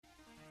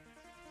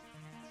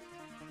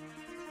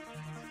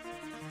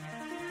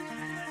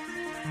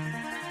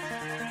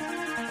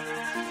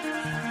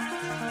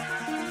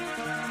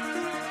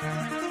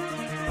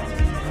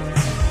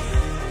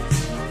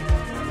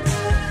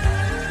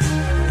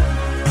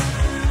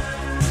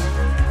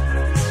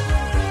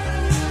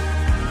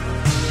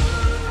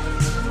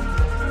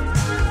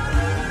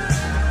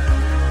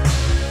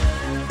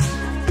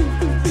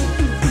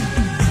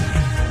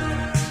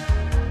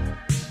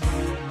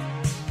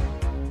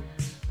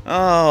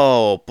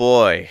Oh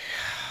boy.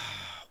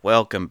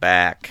 Welcome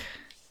back.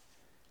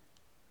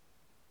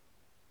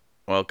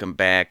 Welcome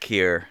back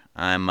here.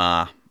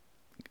 I'm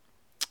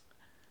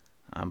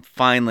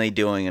finally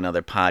doing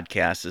another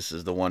podcast. This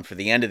is the one for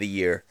the end of the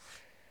year.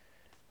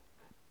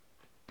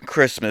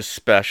 Christmas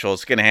special.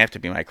 It's going to have to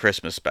be my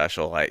Christmas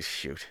special. I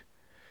shoot.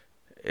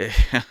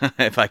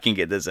 If I can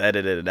get this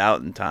edited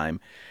out in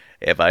time.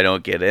 If I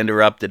don't get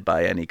interrupted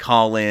by any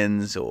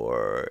call-ins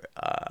or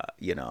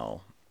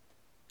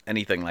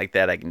anything like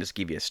that, I can just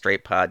give you a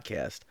straight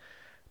podcast.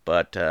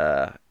 But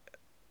golly,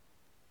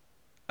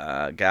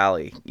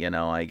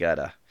 I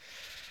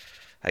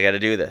gotta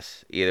do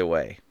this either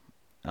way.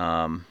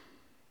 Um,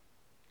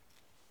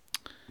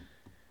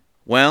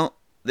 well,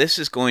 this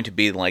is going to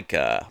be like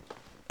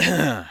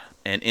an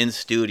in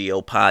studio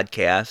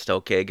podcast,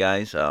 okay,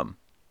 guys.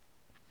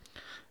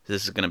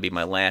 This is going to be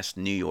my last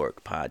New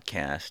York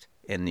podcast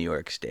in New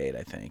York State,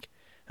 I think,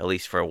 at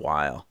least for a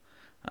while.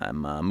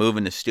 I'm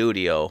moving the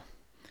studio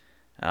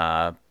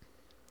uh,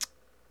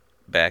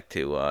 back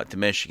to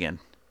Michigan.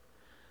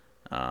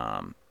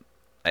 Um,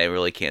 I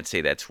really can't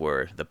say that's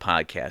where the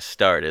podcast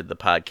started. The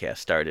podcast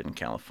started in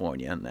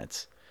California, and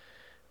that's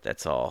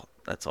all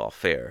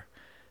fair.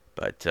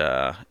 But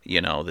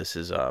this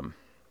is the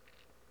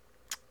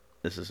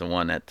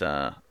one that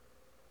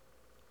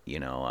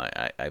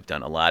I've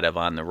done a lot of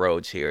on the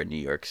roads here in New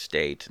York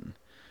State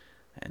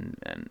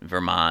and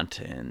Vermont,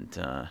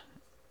 and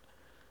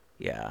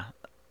yeah,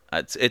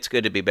 it's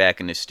good to be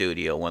back in the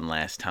studio one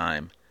last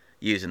time,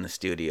 using the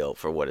studio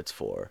for what it's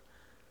for,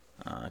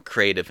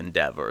 creative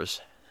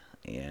endeavors,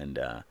 and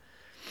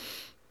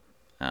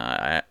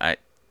I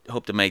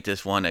hope to make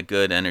this one a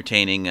good,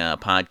 entertaining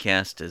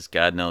podcast, as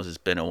God knows it's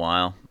been a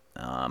while.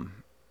 I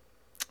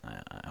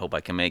hope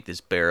I can make this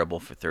bearable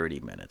for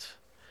 30 minutes.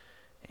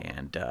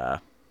 And,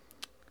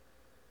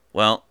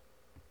 well,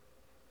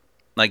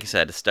 like I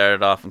said, it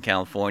started off in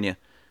California,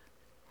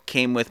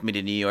 came with me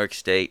to New York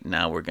State, and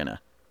now we're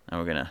gonna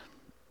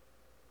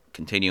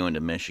continue into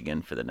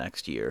Michigan for the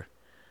next year.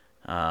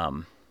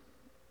 Um,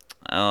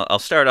 I'll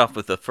start off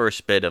with the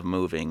first bit of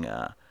moving,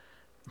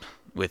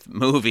 with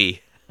moving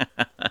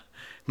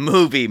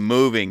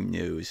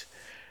news.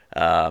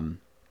 Um,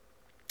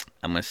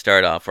 I'm gonna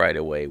start off right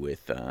away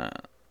with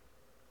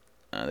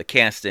the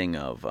casting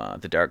of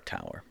The Dark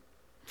Tower.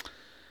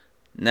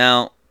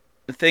 Now,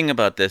 the thing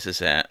about this is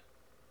that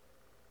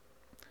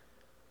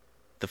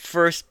the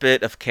first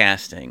bit of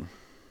casting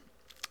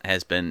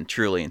has been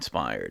truly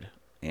inspired,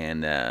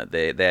 and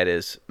that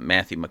is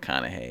Matthew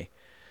McConaughey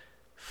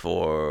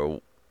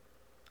for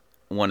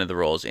one of the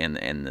roles in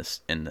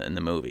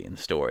the movie, in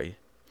the story.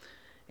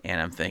 And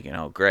I'm thinking,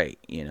 oh great,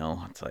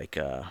 it's like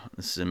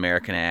this is an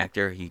American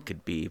actor. He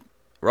could be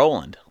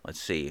Roland. Let's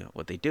see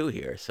what they do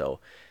here. So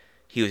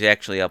he was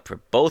actually up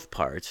for both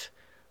parts,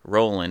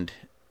 Roland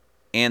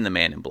and the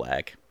Man in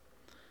Black.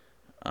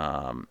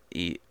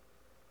 He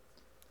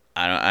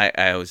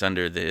I was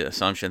under the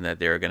assumption that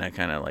they were gonna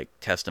kind of like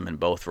test him in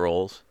both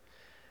roles,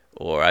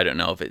 or I don't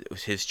know if it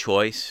was his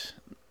choice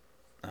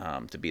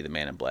to be the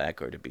Man in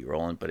Black or to be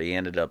Roland, but he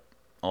ended up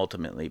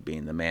ultimately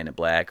being the Man in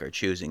Black, or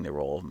choosing the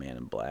role of Man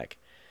in Black,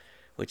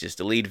 which is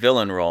the lead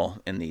villain role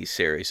in these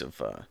series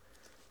of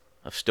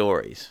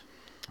stories.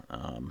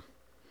 Um,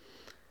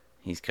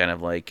 he's kind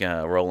of like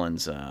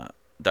Roland's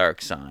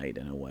dark side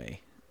in a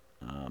way.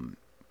 Um,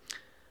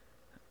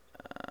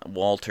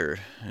 Walter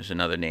is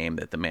another name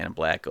that the Man in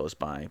Black goes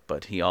by,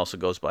 but he also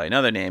goes by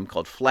another name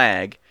called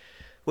Flag,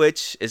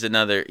 which is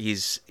another.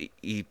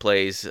 He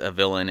plays a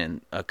villain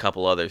in a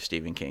couple other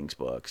Stephen King's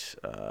books,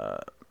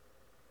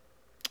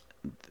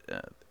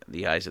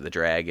 The Eyes of the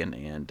Dragon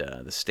and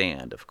The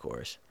Stand, of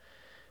course.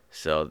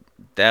 So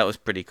that was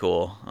pretty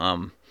cool.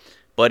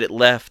 But it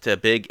left a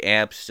big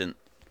absence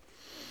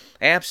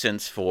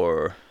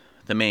for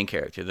the main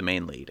character, the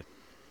main lead,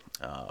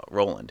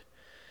 Roland.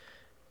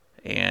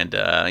 And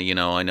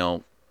I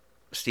know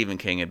Stephen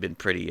King had been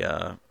pretty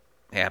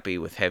happy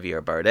with Javier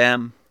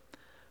Bardem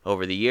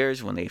over the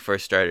years when they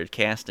first started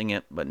casting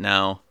it, but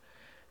now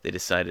they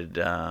decided,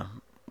 well,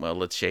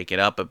 let's shake it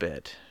up a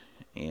bit.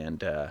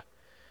 And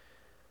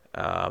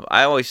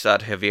I always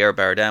thought Javier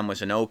Bardem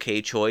was an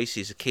okay choice.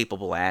 He's a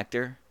capable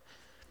actor,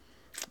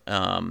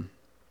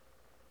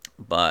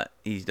 but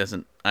he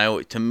doesn't.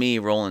 To me,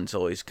 Roland's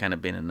always kind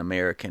of been an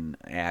American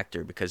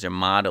actor because they're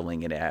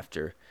modeling it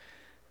after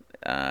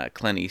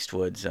Clint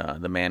Eastwood's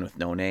The Man with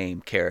No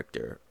Name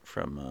character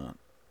from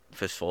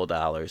Fistful of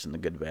Dollars and The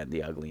Good, Bad, and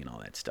the Ugly and all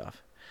that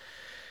stuff.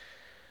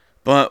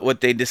 But what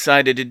they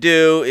decided to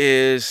do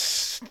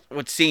is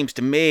what seems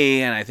to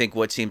me, and I think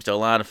what seems to a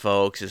lot of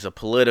folks, is a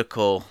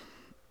politically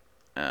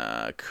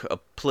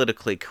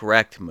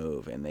correct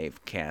move, and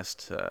they've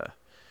cast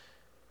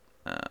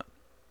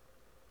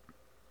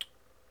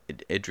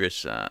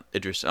Idris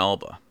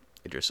Elba,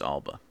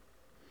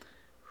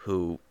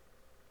 who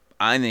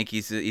I think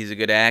he's a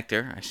good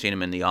actor. I've seen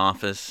him in The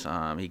Office.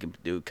 He can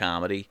do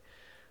comedy.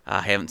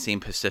 I haven't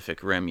seen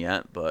Pacific Rim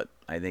yet, but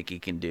I think he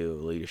can do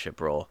a leadership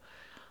role.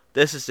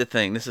 This is the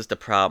thing. This is the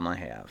problem I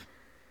have.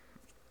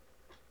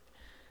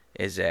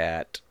 Is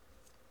that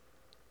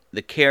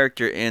the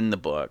character in the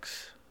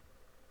books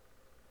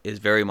is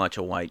very much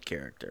a white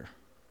character.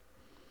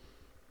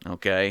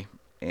 Okay?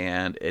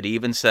 And it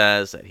even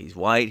says that he's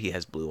white, he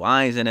has blue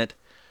eyes in it.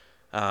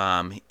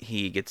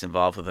 He gets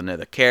involved with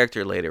another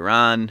character later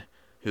on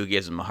who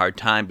gives him a hard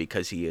time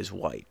because he is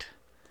white.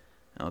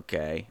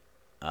 Okay?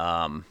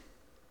 Um,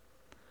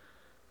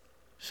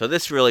 so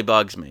this really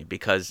bugs me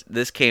because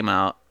this came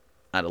out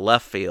of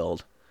left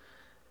field.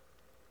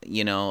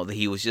 You know,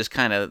 he was just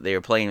kind of, they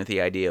were playing with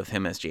the idea of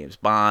him as James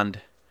Bond.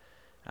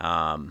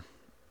 Um,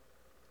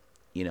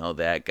 you know,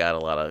 that got a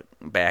lot of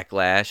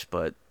backlash,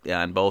 but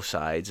on both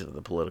sides of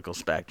the political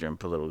spectrum,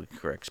 politically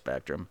correct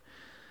spectrum.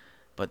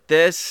 But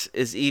this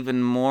is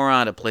even more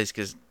out of place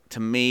to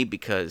me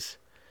because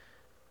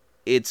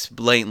it's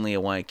blatantly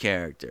a white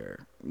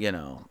character, you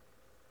know.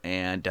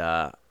 And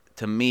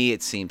to me,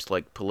 it seems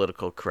like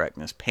political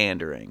correctness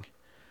pandering.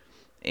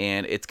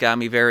 And it's got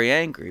me very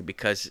angry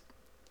because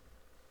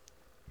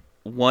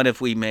what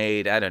if we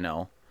made, I don't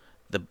know,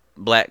 the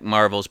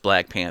Marvel's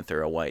Black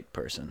Panther a white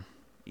person?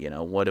 You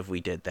know, what if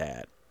we did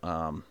that?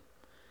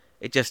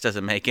 It just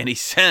doesn't make any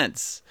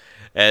sense,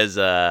 as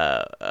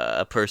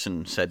a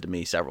person said to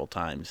me several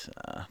times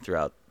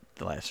throughout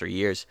the last 3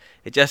 years.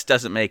 It just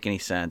doesn't make any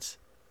sense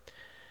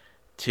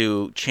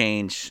to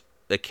change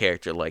the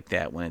character like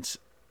that when it's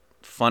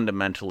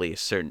fundamentally a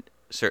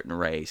certain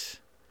race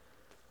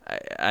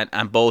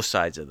on both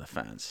sides of the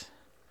fence.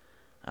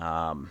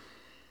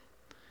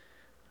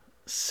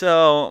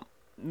 So,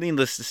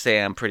 needless to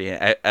say,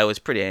 I was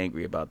pretty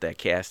angry about that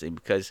casting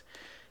because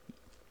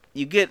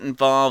you get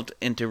involved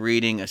into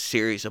reading a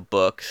series of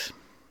books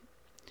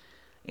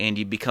and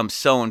you become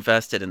so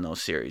invested in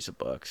those series of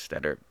books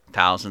that are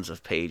thousands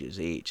of pages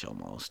each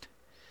almost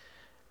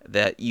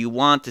that you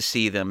want to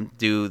see them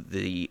do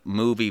the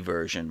movie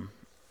version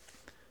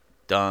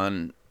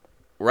done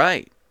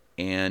right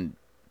and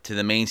to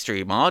the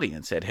mainstream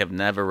audience that have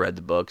never read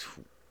the books,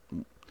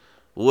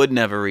 would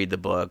never read the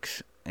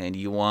books, and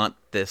you want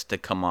this to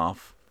come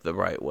off the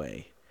right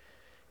way.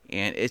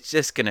 And it's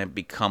just going to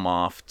become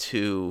off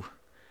too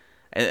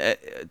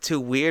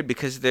weird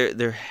because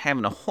they're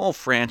having a whole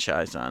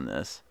franchise on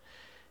this,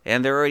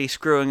 and they're already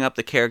screwing up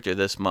the character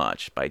this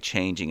much by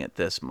changing it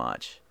this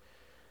much.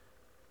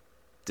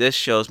 This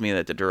shows me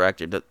that the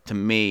director, to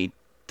me,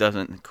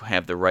 doesn't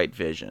have the right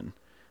vision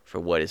for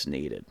what is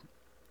needed,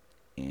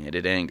 and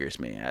it angers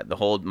me.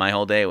 My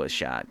whole day was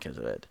shot because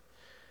of it.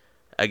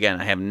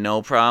 Again, I have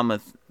no problem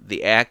with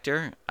the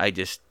actor. I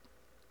just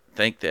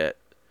think that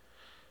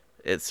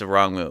it's the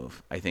wrong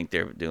move. I think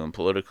they're being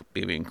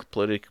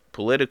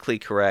politically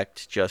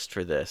correct just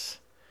for this.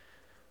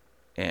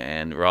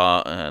 And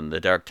the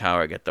Dark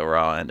Tower get the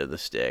raw end of the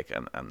stick.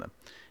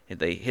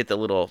 They hit the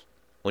little,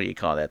 what do you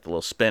call that? The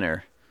little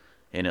spinner,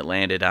 and it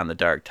landed on the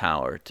Dark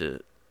Tower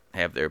to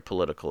have their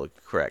political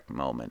correct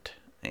moment,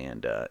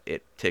 and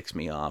it ticks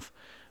me off.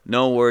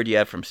 No word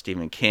yet from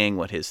Stephen King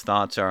what his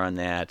thoughts are on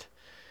that.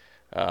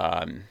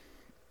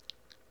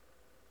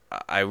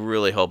 I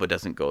really hope it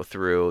doesn't go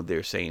through.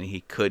 They're saying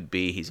he could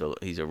be. He's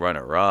a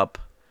runner-up.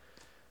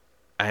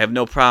 I have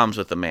no problems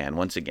with the man.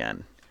 Once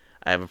again,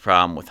 I have a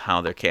problem with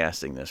how they're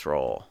casting this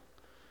role.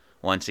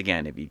 Once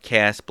again, if you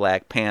cast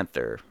Black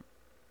Panther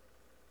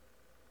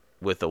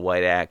with a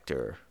white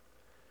actor,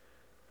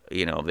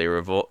 you know, if they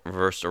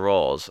reverse the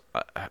roles,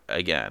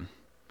 again,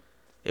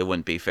 it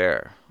wouldn't be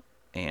fair.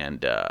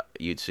 And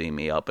you'd see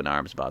me up in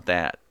arms about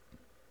that.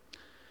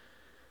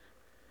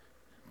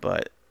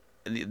 But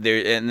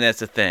and that's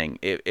the thing.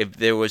 If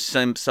there was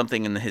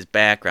something in his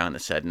background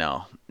that said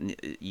no,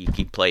 you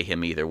can play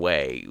him either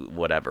way,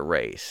 whatever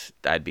race,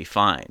 I'd be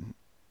fine.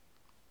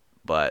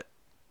 But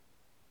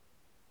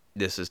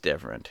this is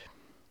different.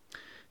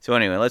 So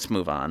anyway, let's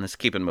move on. Let's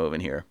keep it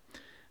moving here.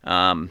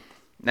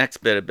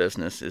 Next bit of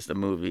business is the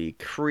movie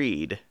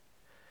Creed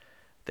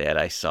that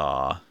I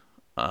saw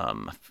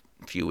a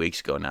few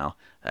weeks ago now.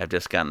 I've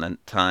just gotten the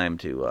time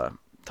to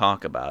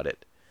talk about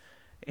it.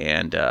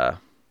 And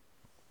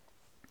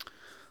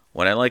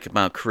what I like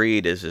about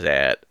Creed is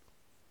that,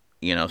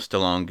 you know,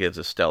 Stallone gives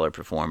a stellar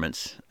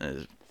performance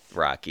as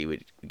Rocky.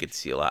 We get to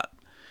see a lot.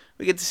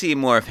 We get to see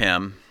more of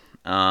him.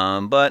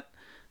 But,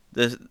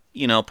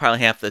 probably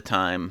half the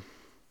time,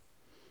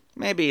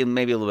 maybe a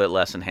little bit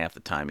less than half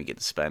the time you get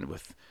to spend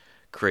with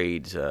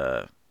Creed's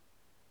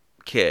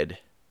kid.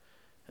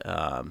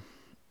 I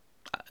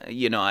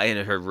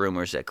had heard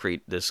rumors that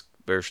this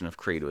version of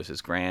Creed was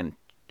his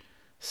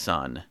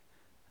grandson.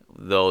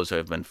 Those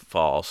have been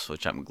false,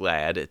 which I'm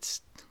glad.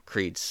 It's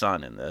Creed's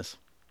son in this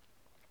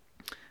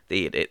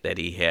that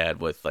he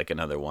had with like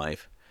another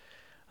wife,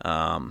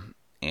 and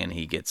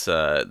he gets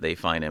they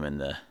find him in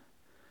the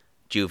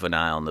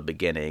juvenile in the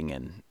beginning,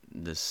 and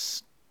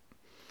this,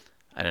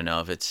 I don't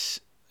know if it's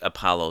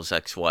Apollo's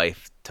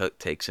ex-wife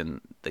takes in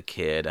the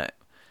kid.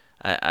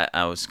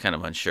 I was kind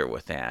of unsure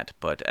with that,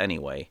 but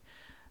anyway,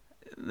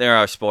 there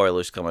are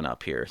spoilers coming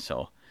up here,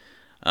 so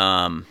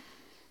a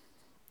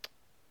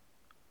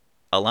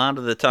lot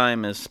of the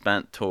time is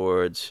spent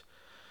towards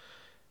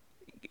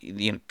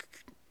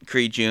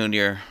Creed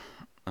Jr.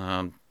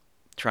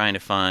 Trying to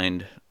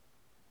find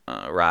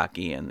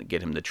Rocky and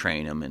get him to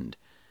train him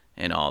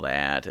and all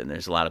that. And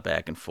there's a lot of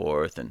back and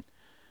forth. And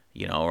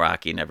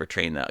Rocky never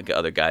trained the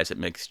other guys at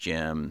mixed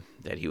gym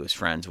that he was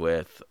friends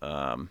with.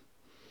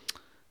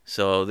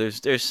 So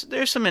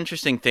there's some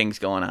interesting things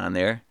going on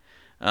there.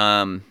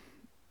 Um,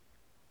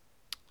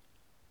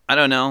 I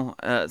don't know.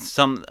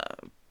 Some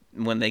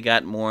When they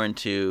got more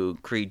into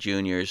Creed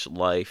Jr.'s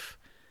life,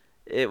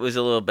 it was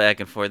a little back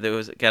and forth.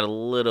 It got a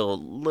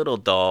little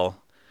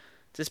dull,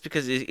 just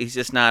because he's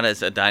just not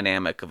as a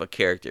dynamic of a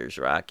character as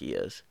Rocky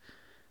is.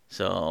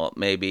 So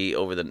maybe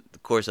over the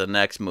course of the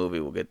next movie,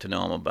 we'll get to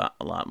know him about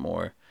a lot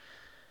more.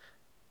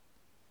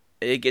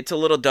 It gets a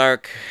little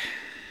dark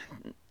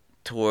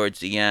towards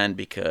the end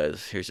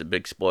because here's a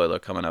big spoiler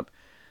coming up.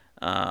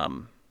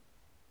 Um,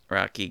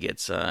 Rocky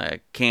gets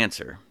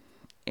cancer,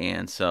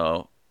 and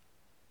so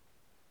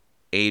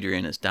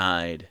Adrian has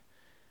died,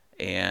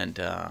 and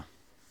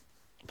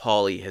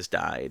Paulie has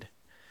died,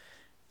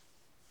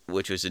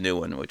 which was a new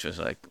one. Which was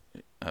like,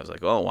 I was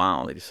like, oh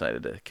wow, they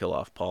decided to kill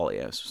off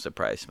Paulie. I was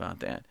surprised about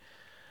that.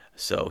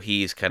 So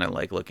he's kind of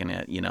like looking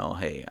at,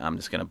 hey, I'm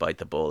just gonna bite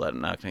the bullet.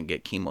 I'm not gonna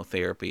get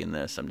chemotherapy in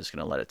this. I'm just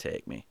gonna let it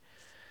take me.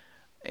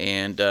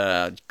 And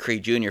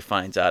Creed Jr.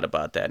 finds out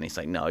about that, and he's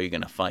like, no, you're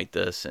gonna fight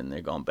this. And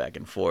they're going back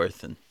and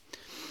forth, and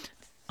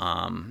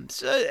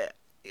so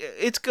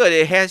it's good.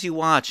 It has you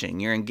watching.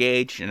 You're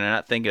engaged, and you're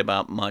not thinking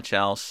about much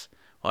else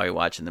while you're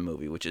watching the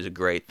movie, which is a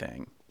great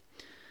thing.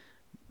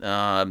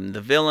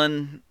 The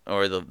villain,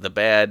 or the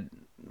bad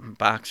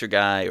boxer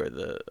guy, or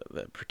the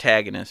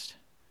protagonist,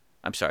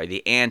 I'm sorry,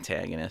 the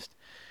antagonist,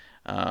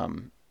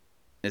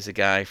 is a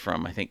guy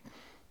from, I think,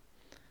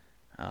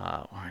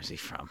 where is he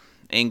from?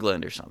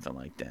 England or something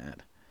like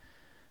that.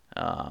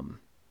 Um,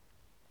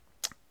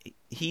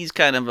 he's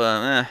kind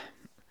of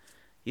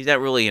he's not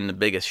really in the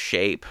biggest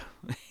shape.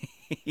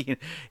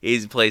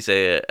 He plays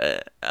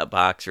a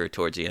boxer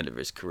towards the end of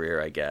his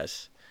career, I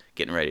guess,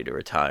 getting ready to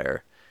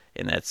retire,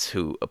 and that's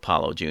who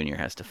Apollo Jr.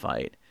 has to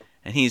fight.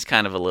 And he's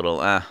kind of a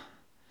little,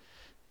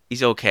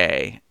 he's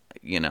okay,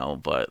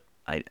 but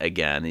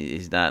again,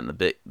 he's not in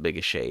the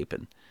biggest shape.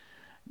 And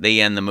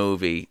they end the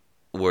movie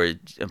where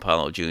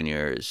Apollo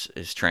Jr.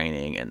 is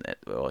training, and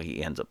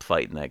he ends up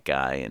fighting that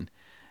guy, and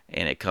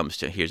it comes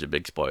to, here's a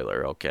big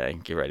spoiler, okay,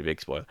 get ready,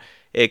 big spoiler.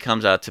 It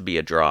comes out to be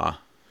a draw.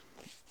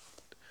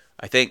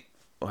 I think,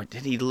 or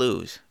did he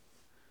lose?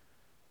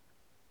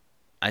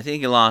 I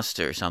think he lost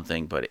or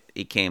something, but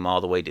he came all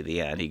the way to the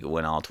end. He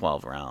went all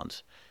 12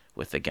 rounds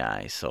with the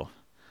guy. So,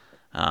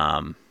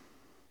 yeah,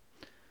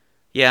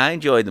 I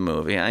enjoyed the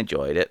movie. I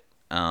enjoyed it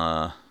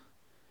for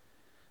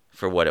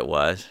what it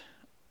was.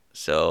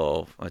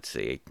 So let's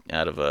see,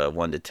 out of a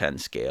 1 to 10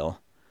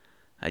 scale,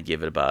 I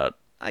give about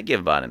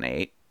an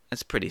 8.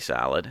 That's pretty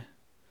solid.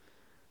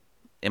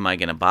 Am I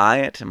gonna buy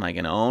it? Am I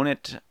gonna own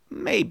it?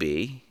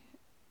 Maybe.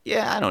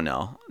 Yeah, I don't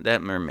know.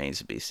 That remains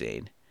to be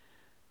seen.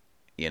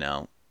 You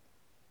know,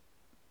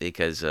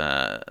 because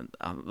the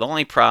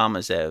only problem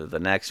is that the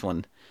next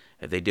one,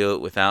 if they do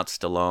it without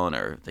Stallone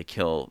or they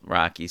kill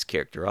Rocky's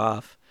character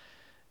off,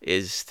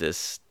 is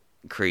this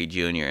Creed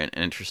Jr. an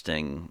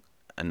interesting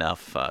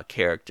enough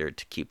character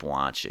to keep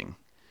watching,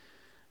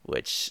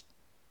 which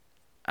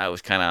I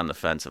was kind of on the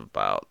fence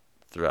about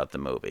throughout the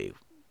movie,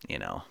 you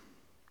know.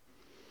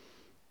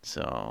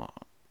 So,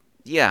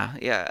 yeah,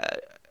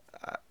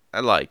 I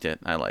liked it.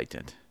 I liked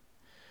it.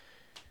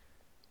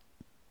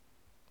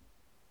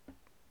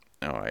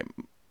 All right,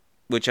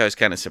 which I was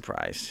kind of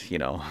surprised,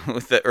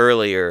 with the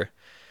earlier,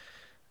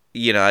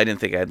 I didn't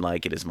think I'd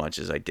like it as much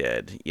as I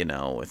did,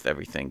 with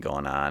everything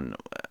going on.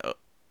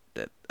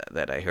 That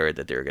that I heard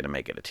that they were going to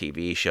make it a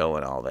TV show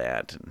and all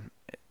that. And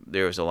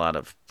there was a lot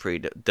of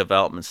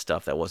pre-development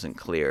stuff that wasn't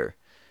clear.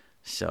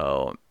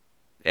 So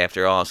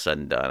after all said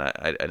and done,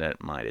 I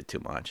didn't mind it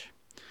too much.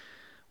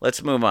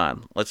 Let's move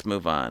on. Let's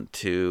move on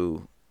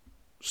to,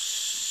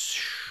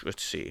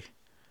 let's see,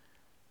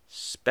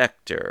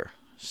 Spectre.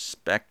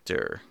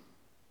 Spectre.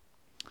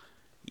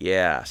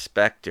 Yeah,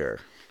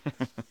 Spectre.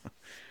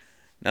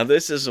 Now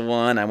this is the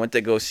one I went to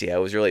go see. I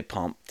was really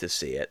pumped to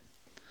see it.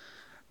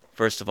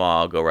 First of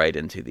all, I'll go right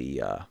into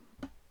the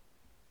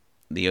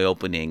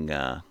opening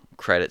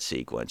credit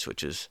sequence,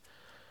 which is,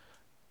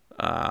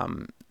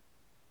 it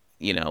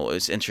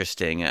was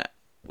interesting.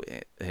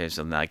 There's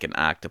like an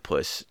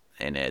octopus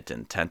in it,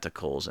 and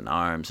tentacles and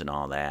arms and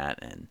all that,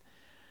 and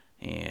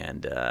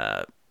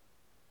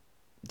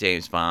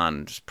James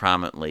Bond's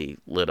prominently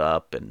lit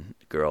up, and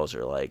girls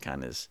are like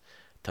on his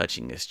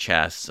touching his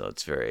chest, so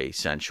it's very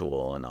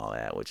sensual and all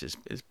that, which is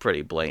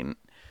pretty blatant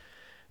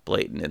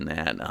in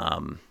that.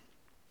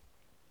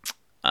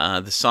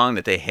 The song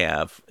that they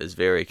have is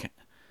very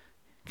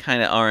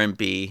kind of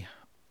R&B.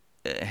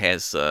 It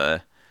has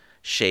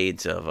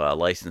shades of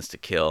License to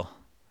Kill.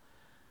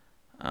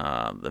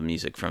 The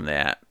music from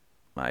that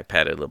by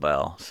Patti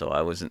LaBelle. So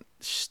I wasn't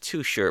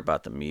too sure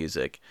about the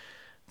music.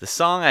 The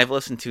song I've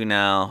listened to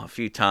now a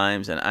few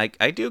times, and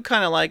I do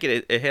kind of like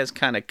it. It has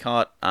kind of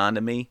caught on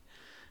to me,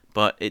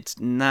 but it's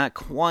not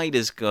quite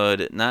as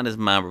good, not as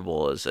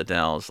memorable as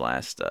Adele's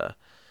last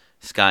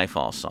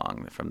Skyfall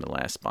song from the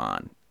last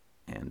Bond.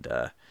 And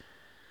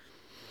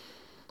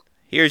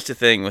Here's the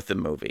thing with the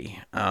movie.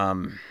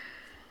 It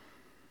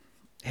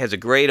has a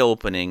great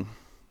opening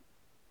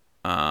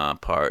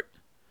part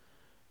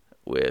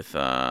with,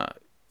 it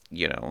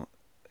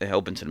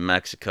opens in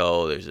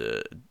Mexico. There's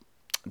a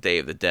Day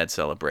of the Dead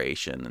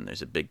celebration, and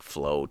there's a big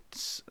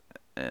float,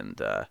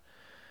 and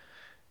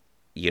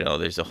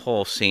there's a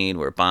whole scene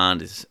where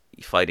Bond is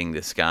fighting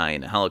this guy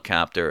in a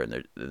helicopter,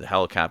 and the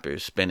helicopter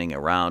is spinning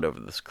around over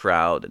this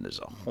crowd, and there's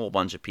a whole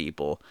bunch of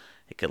people.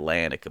 It could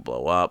land, it could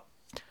blow up.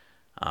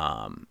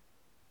 Um,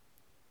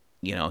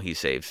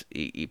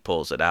 he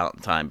pulls it out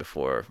in time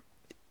before,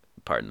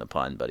 pardon the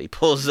pun, but he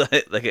pulls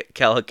the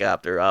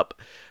helicopter up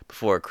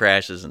before it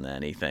crashes into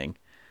anything.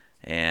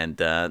 And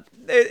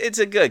it's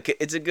a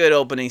good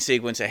opening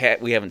sequence.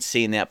 We haven't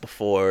seen that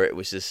before. It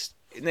was just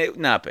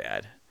not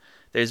bad.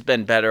 There's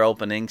been better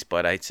openings,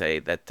 but I'd say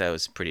that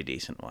was a pretty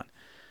decent one.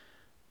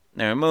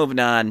 Now, moving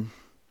on,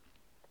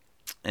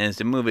 as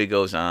the movie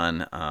goes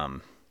on,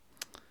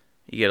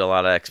 you get a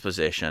lot of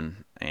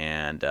exposition,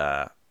 and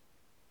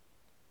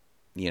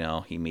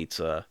he meets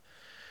a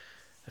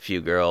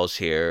few girls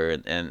here,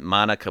 and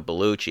Monica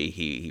Bellucci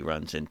he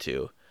runs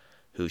into,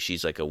 who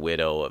she's like a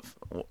widow of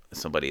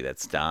somebody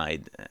that's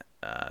died.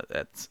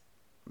 That's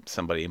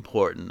somebody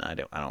important. I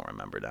don't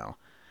remember now.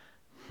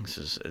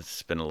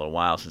 It's been a little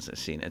while since I've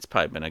seen it. It's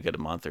probably been a good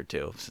month or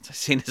two since I've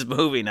seen this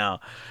movie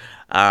now.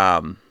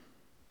 Um,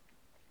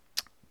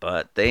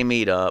 but they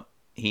meet up.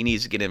 He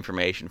needs to get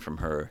information from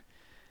her,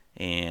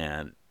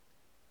 and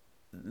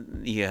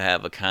you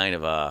have a kind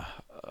of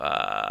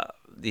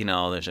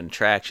there's an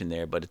attraction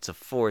there, but it's a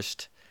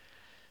forced.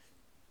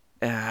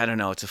 I don't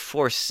know. It's a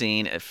forced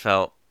scene. It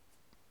felt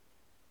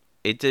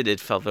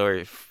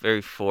very,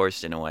 very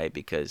forced in a way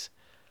because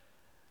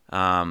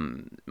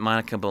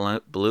Monica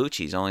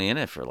Bellucci's only in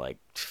it for like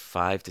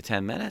 5 to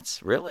 10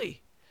 minutes,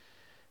 really.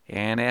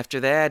 And after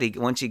that,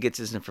 once he gets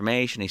his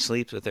information, he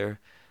sleeps with her.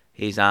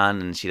 He's on,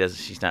 and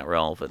she's not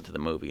relevant to the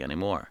movie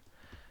anymore,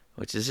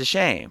 which is a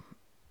shame.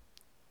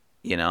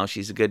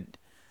 She's a good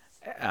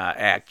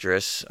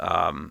actress.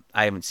 I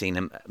haven't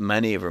seen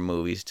many of her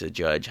movies to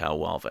judge how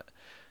well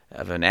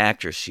of an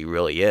actress she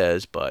really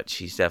is, but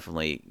she's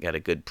definitely got a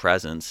good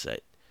presence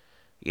that,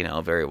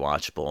 very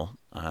watchable.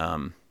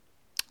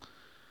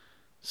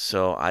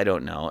 So I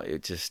don't know.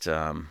 It just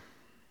it's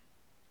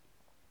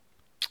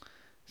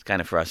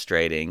kind of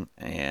frustrating,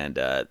 and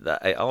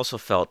I also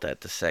felt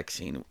that the sex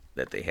scene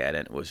that they had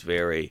in it was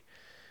very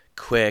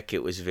quick.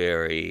 It was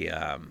very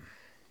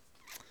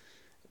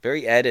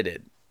very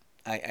edited.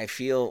 I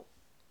feel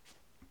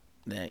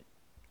that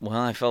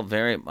I felt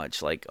very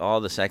much like all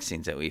the sex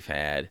scenes that we've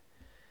had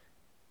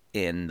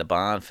in the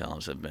Bond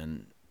films have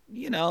been,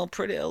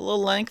 pretty a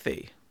little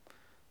lengthy.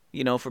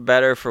 For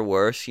better or for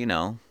worse,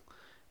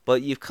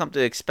 But you've come to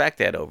expect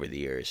that over the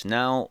years.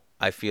 Now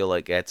I feel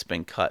like that's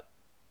been cut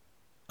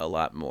a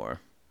lot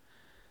more.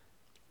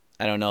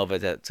 I don't know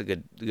if that's a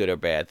good or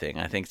bad thing.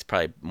 I think it's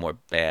probably more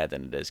bad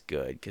than it is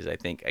good because I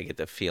think I get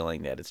the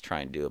feeling that it's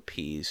trying to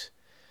appease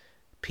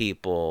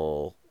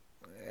people,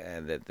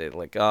 and that they're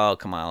like, oh,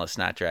 come on, let's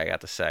not drag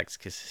out the sex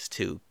because it's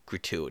too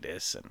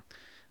gratuitous. And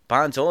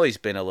Bond's always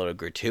been a little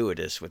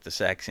gratuitous with the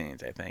sex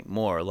scenes, I think,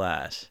 more or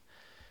less.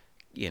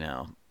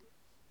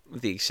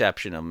 With the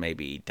exception of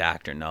maybe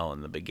Dr. No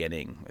in the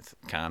beginning with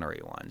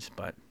Connery ones.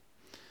 But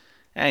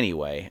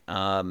anyway,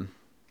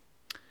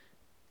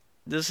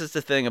 this is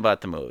the thing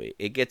about the movie.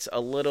 It gets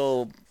a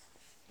little...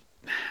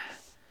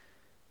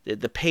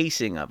 The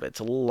pacing of it's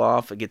a little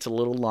off. It gets a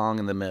little long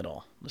in the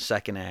middle, the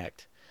second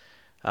act.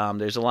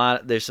 There's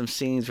some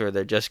scenes where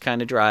they're just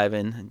kind of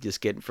driving, just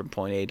getting from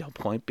point A to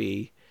point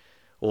B,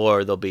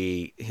 or he'll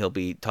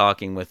be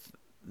talking with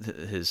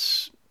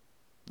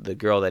the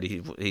girl that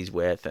he's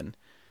with, and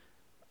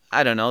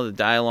I don't know, the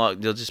dialogue,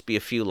 there'll just be a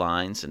few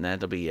lines, and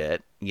that'll be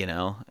it,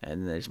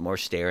 and there's more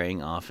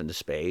staring off into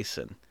space,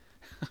 and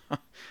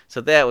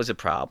so that was a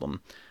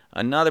problem.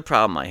 Another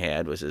problem I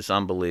had was this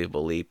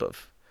unbelievable leap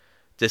of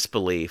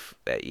disbelief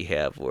that you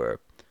have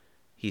where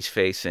he's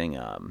facing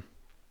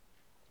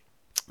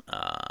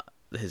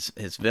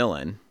his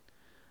villain,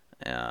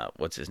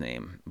 what's his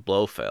name,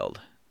 Blofeld,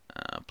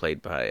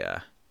 played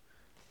by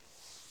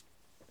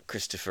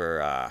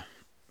Christopher,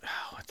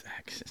 what the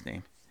heck is his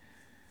name?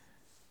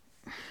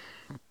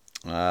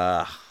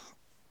 I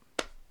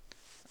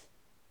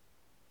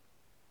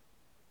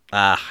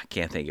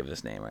can't think of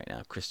his name right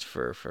now.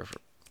 Christopher,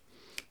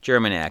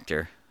 German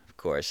actor, of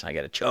course. I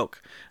got to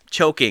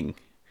choking.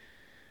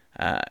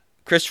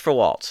 Christopher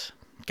Waltz.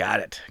 Got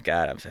it.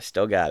 I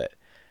still got it.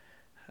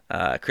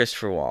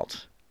 Christopher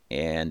Waltz,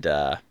 and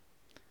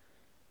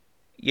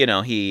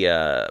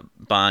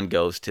Bond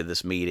goes to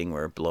this meeting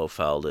where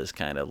Blofeld is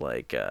kind of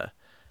like at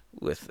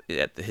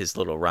his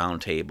little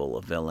round table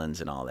of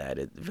villains and all that.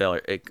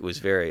 It was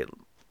very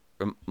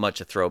much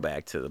a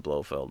throwback to the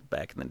Blofeld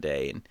back in the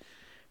day, and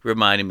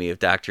reminded me of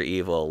Dr.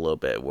 Evil a little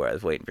bit, where I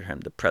was waiting for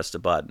him to press the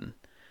button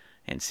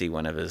and see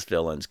one of his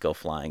villains go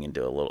flying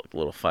into a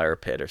little fire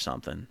pit or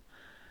something.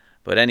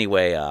 But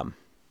anyway,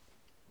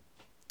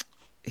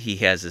 he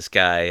has this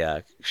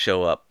guy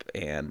show up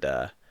and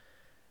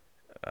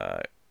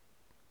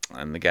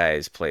And the guy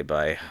is played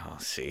by, oh,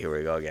 let's see, here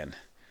we go again.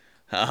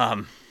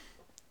 Um,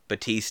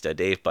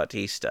 Dave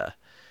Bautista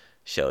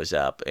shows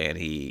up and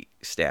he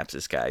snaps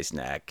this guy's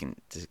neck and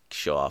to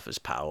show off his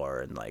power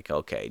and like,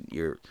 okay,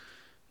 you're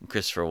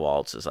Christopher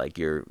Waltz is like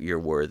you're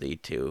worthy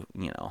to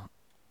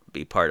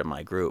be part of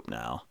my group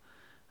now.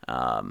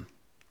 Um,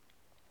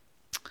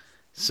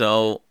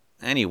 so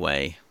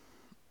anyway,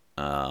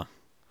 uh,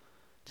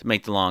 to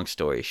make the long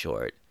story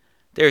short,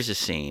 there's a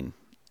scene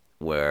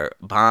where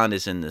Bond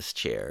is in this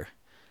chair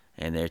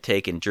and they're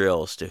taking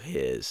drills to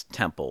his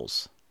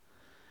temples,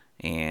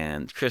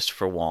 and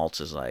Christopher Waltz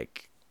is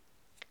like,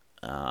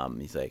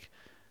 he's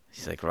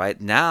like, right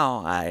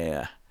now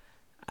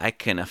I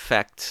can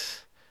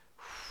affect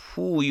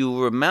who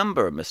you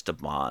remember, Mr.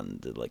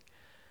 Bond. Like,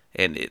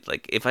 and it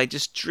like if I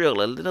just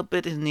drill a little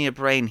bit in your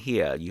brain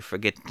here, you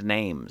forget the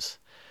names,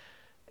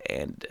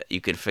 and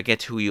you can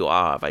forget who you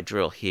are if I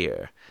drill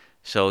here.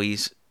 So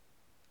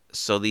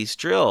these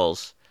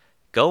drills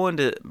go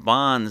into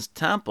Bond's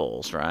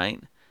temples,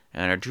 right,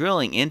 and are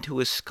drilling into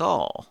his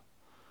skull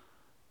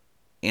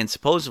and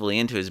supposedly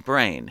into his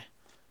brain.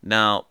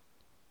 Now,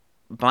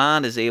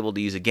 Bond is able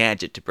to use a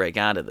gadget to break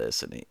out of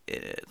this, and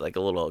like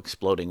a little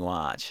exploding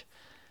watch.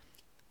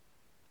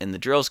 And the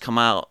drills come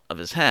out of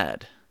his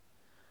head.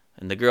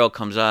 And the girl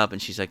comes up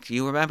and she's like, "Do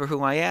you remember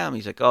who I am?"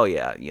 He's like, "Oh,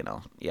 yeah,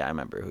 yeah, I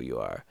remember who you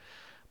are."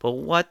 But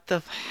what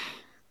the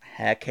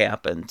heck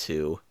happened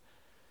to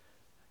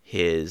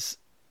his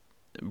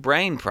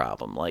brain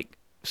problem? Like,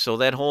 so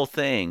that whole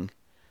thing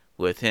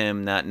with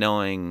him not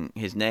knowing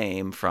his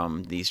name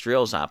from these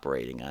drills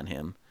operating on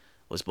him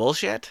was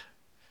bullshit?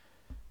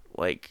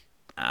 Like,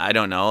 I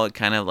don't know. It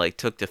kind of like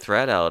took the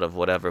thread out of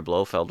whatever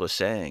Blofeld was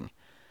saying.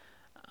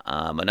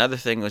 Another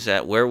thing was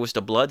that where was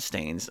the blood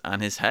stains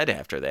on his head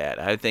after that?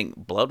 I think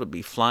blood would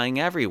be flying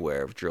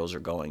everywhere if drills are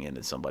going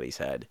into somebody's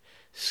head.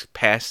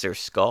 Past their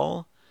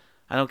skull?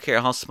 I don't care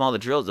how small the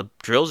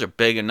drills are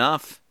big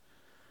enough.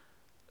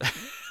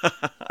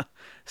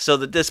 So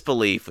the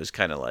disbelief was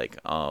kind of like,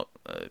 oh,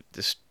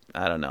 just,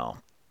 I don't know.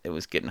 It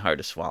was getting hard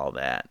to swallow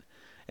that.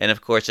 And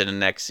of course, in the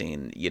next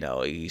scene,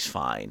 he's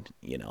fine.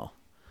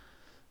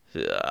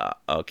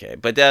 Okay,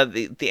 but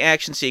the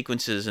action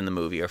sequences in the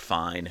movie are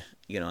fine.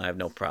 I have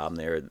no problem.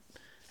 They're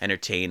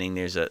entertaining.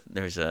 There's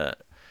a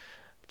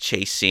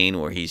chase scene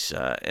where he's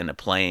in a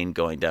plane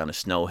going down a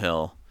snow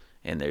hill,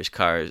 and there's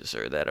cars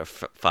that are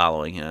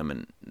following him,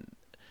 and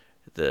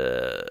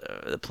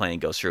the plane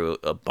goes through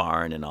a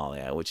barn and all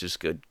that, which is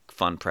good,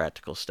 fun,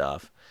 practical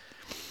stuff.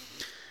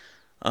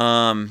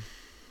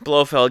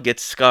 Blofeld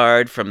gets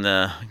scarred from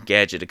the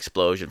gadget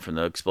explosion, from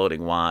the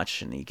exploding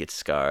watch, and he gets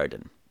scarred,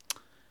 and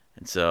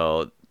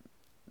so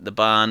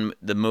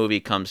the movie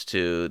comes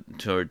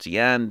towards the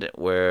end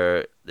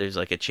where there's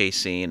like a chase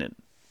scene and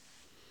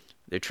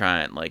they're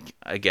trying, like,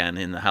 again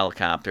in the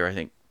helicopter. I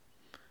think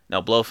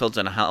now Blofeld's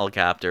in a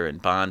helicopter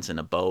and Bond's in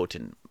a boat,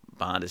 and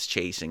Bond is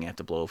chasing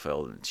after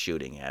Blofeld and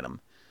shooting at him,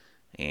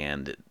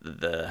 and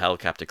the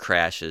helicopter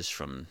crashes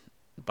from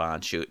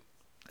Bond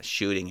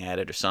shooting at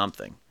it or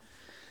something,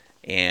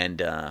 and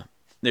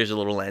there's a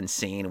little end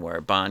scene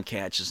where Bond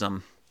catches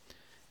him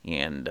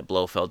and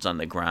Blofeld's on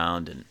the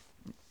ground, and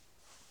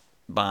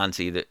Bond's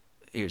either,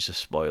 here's a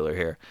spoiler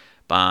here,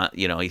 Bond,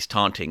 he's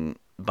taunting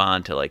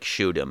Bond to like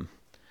shoot him,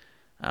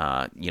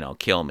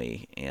 kill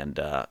me, and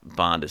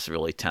Bond is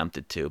really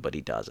tempted to, but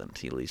he doesn't.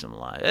 He leaves him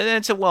alive. And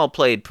it's a well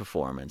played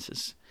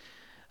performance.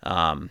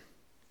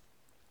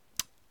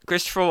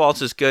 Christopher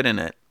Waltz is good in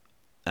it.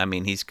 I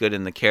mean, he's good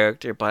in the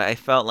character, but I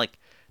felt like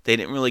they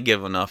didn't really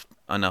give enough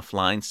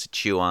lines to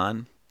chew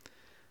on.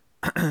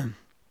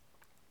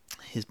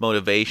 His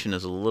motivation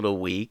is a little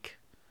weak.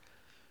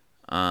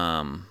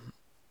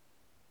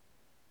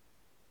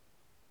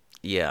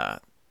 Yeah,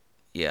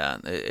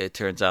 it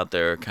turns out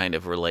they're kind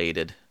of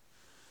related.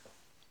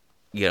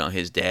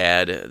 His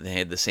dad, they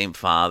had the same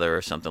father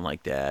or something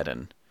like that,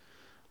 and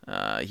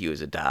he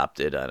was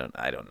adopted.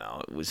 I don't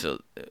know.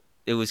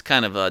 It was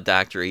kind of a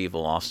Dr.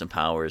 Evil, Austin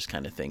Powers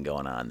kind of thing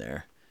going on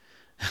there,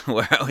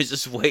 where I was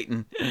just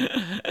waiting,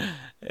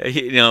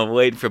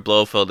 waiting for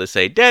Blofeld to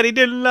say, "Daddy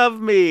didn't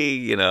love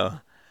me,"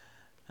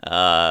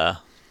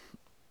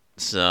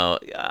 So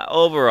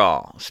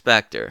overall,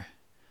 Spectre,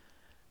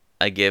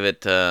 I give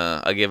it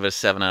a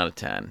 7 out of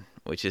 10,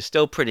 which is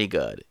still pretty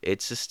good.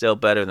 It's just still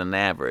better than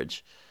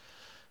average,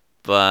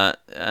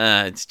 but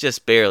it's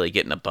just barely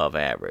getting above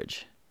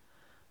average.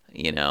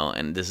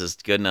 And this is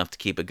good enough to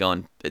keep it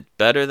going. It's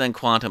better than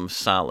Quantum of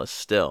Solace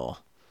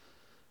still,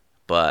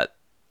 but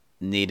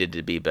needed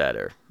to be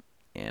better.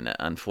 And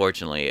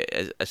unfortunately,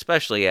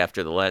 especially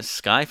after the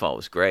last Skyfall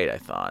was great, I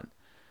thought.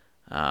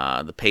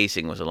 The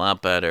pacing was a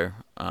lot better.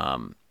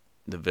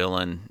 The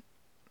villain,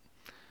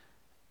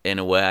 in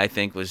a way, I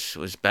think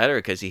was better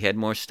because he had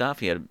more stuff.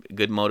 He had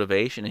good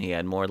motivation, and he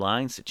had more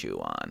lines to chew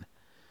on.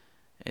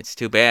 It's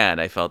too bad.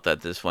 I felt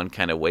that this one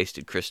kind of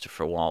wasted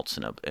Christopher Waltz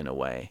in a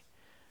way.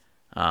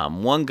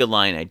 One good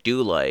line I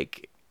do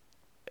like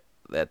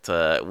that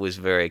was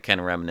very kind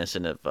of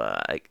reminiscent of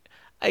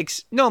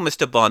no,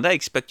 Mr. Bond, I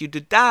expect you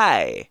to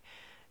die,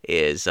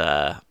 is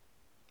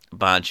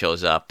Bond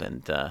shows up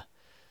and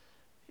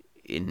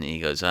he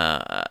goes,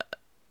 a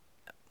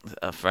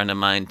friend of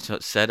mine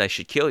said I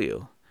should kill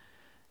you.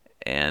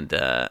 And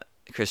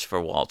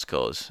Christopher Waltz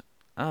goes,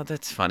 "Oh,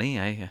 that's funny.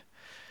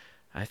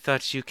 I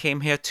thought you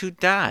came here to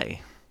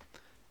die."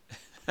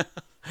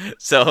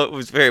 So it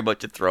was very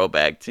much a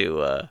throwback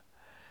to a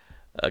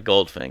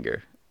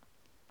Goldfinger.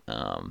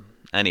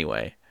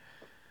 Anyway,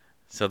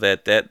 so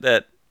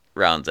that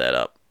rounds that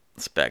up.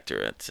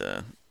 Spectre.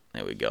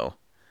 There we go.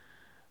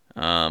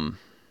 Um,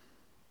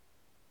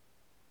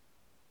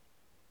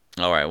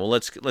 all right. Well,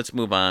 let's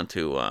move on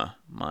to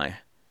my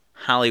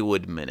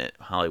Hollywood minute,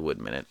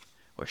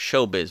 or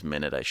showbiz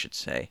minute, I should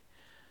say,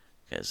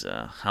 because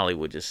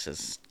Hollywood just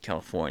says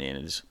California,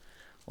 and there's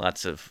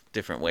lots of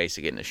different ways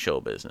to get into show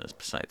business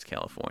besides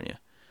California.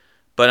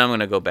 But I'm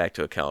going to go back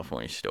to a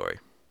California story.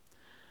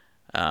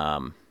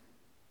 Um,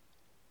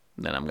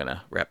 then I'm going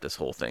to wrap this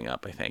whole thing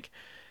up, I think.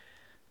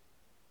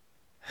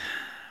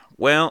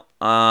 Well,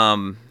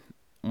 one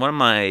of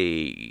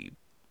my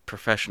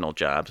professional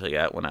jobs I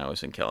got when I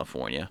was in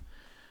California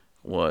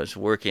was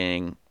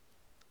working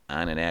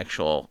on an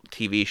actual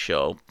TV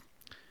show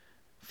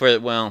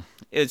well,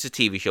 it's a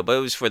TV show, but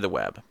it was for the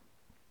web.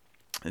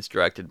 It's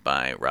directed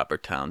by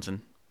Robert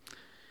Townsend.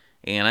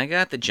 And I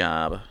got the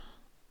job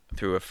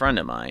through a friend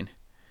of mine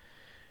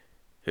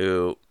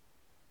who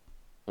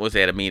was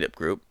at a meetup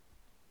group.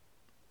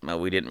 Well,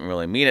 we didn't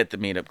really meet at the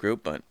meetup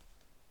group, but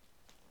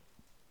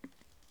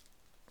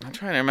I'm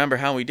trying to remember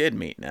how we did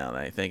meet now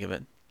that I think of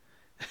it.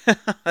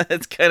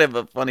 It's kind of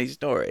a funny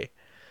story.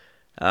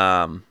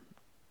 Um,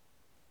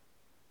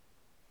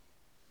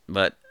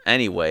 but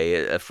anyway,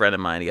 a friend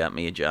of mine got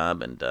me a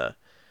job, and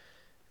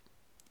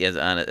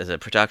as a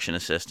production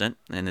assistant,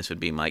 and this would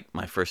be my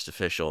first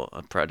official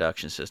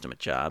production assistant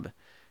job,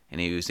 and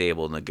he was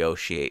able to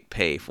negotiate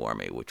pay for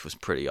me, which was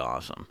pretty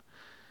awesome.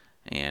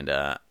 And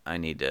I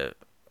need to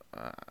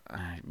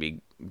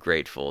be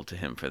grateful to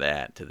him for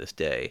that to this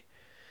day.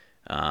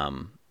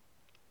 Um,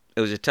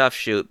 it was a tough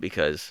shoot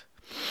because,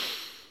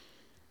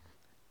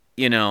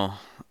 you know,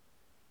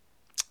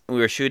 we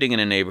were shooting in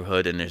a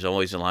neighborhood, and there's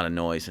always a lot of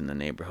noise in the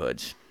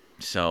neighborhoods.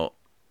 So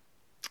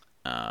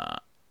uh,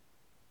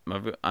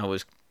 I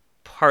was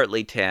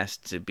partly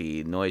tasked to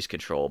be noise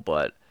control,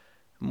 but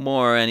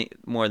more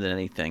than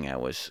anything, I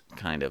was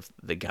kind of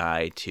the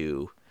guy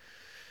to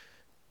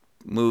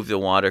move the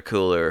water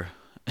cooler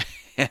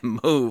and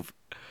move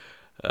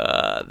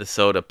the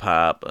soda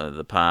pop,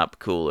 the pop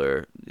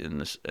cooler,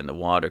 and the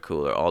water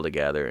cooler all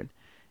together,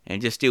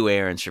 and just do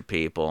errands for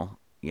people.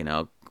 You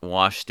know,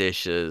 wash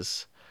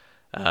dishes,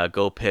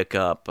 go pick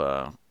up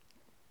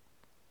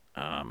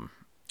um,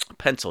 a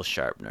pencil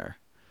sharpener.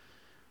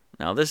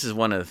 Now, this is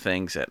one of the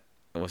things that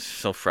was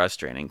so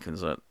frustrating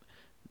because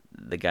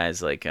the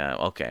guy's like,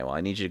 "Okay, well,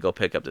 I need you to go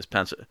pick up this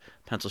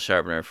pencil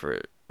sharpener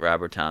for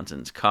Robert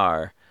Townsend's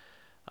car.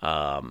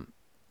 Um,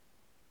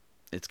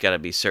 it's got to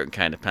be a certain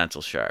kind of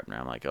pencil sharpener."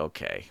 I'm like,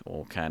 "Okay, well,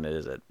 what kind of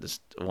is it? This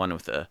one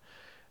with the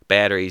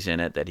batteries in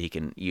it that he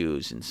can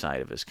use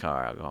inside of his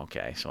car." I go,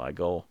 "Okay." So I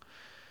go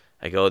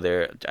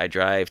there. I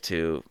drive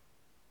to,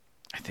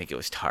 I think it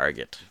was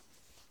Target,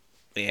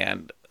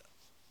 and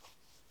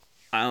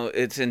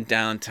it's in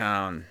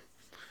downtown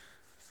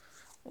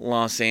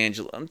Los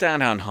Angeles. I'm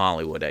downtown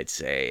Hollywood, I'd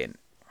say, and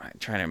I'm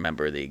trying to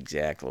remember the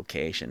exact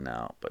location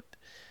now, but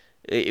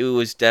it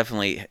was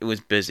definitely, it was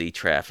busy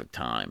traffic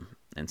time,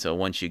 and so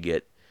once you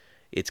get,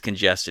 it's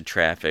congested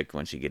traffic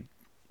once you get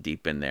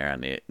deep in there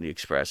on the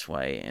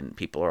expressway, and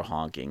people are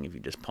honking if you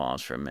just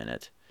pause for a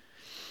minute.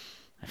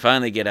 I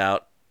finally get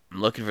out. I'm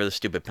looking for the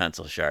stupid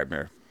pencil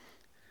sharpener.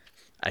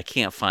 I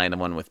can't find the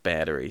one with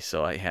batteries,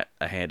 so I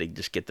had to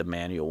just get the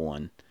manual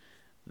one,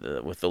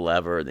 with the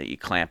lever that you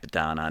clamp it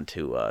down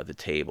onto the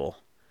table.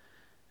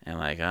 And I'm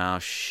like, oh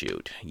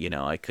shoot,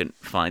 I couldn't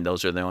find,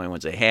 those are the only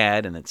ones I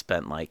had, and it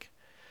spent like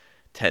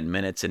 10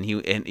 minutes, and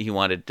he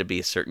wanted it to be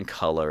a certain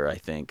color. I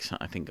think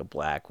a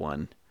black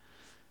one.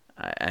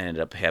 I ended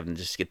up having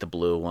to just get the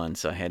blue one,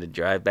 so I had to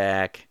drive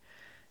back,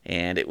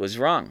 and it was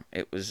wrong.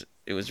 It was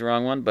the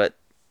wrong one, but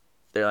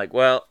they're like,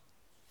 well,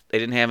 they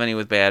didn't have any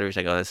with batteries.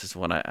 I go, this is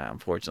what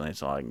unfortunately,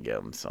 that's all I can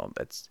give them. So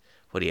that's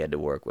what he had to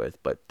work with.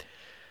 But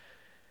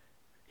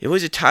it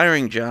was a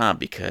tiring job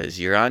because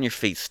you're on your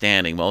feet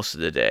standing most of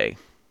the day.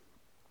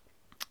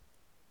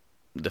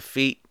 The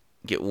feet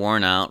get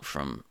worn out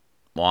from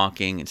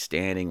walking and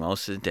standing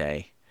most of the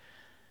day,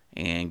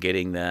 and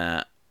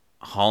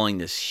hauling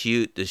this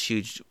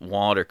huge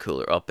water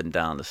cooler up and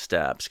down the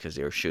steps because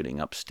they were shooting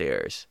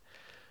upstairs.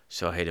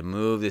 So I had to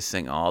move this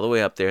thing all the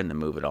way up there and then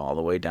move it all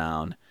the way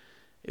down.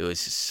 It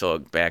was just so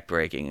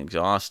backbreaking,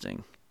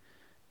 exhausting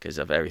because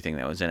of everything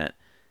that was in it.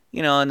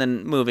 And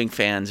then moving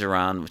fans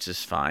around, which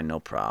is fine, no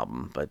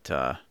problem. But,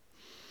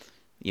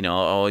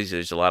 always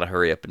there's a lot of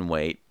hurry up and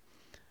wait.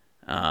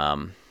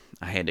 I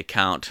had to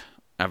count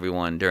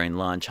everyone during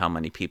lunch, how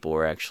many people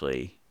were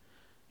actually,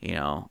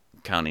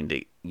 counting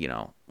to,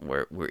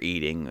 we're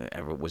eating,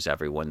 was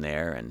everyone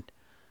there? And,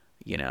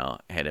 I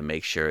had to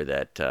make sure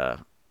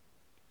that,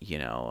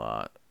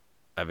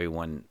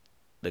 everyone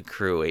the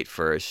crew ate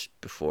first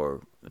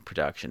before the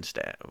production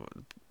staff,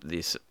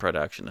 these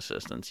production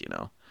assistants.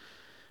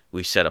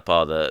 We set up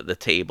all the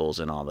tables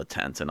and all the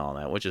tents and all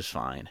that, which is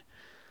fine.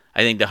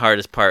 I think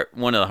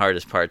one of the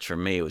hardest parts for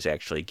me was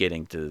actually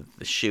getting to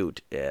the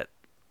shoot at,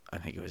 I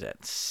think it was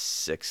at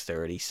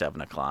 6:30,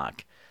 7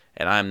 o'clock,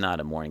 and I'm not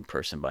a morning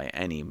person by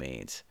any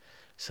means,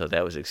 so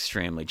that was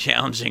extremely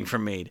challenging for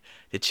me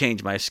to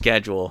change my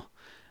schedule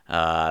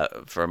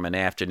from an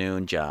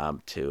afternoon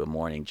job to a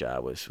morning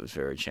job was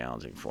very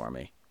challenging for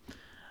me.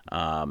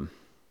 Um,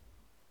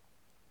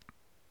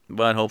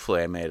 but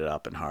hopefully I made it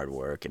up in hard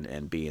work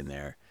and being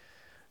there.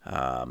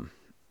 Um,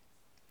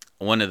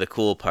 One of the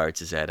cool parts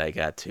is that I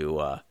got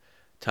to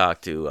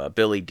talk to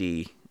Billy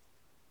D.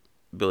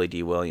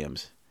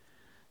 Williams,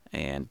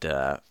 and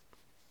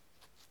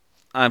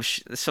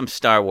some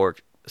Star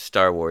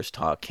Wars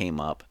talk came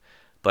up,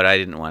 but I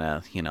didn't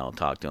want to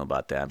talk to him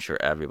about that. I'm sure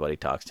everybody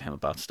talks to him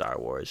about Star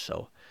Wars,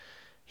 so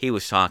he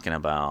was talking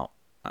about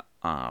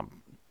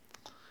um,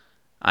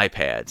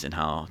 iPads and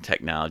how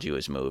technology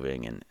was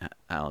moving and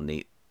how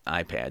neat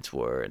iPads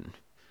were, and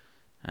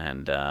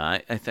I'm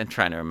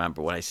trying to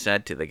remember what I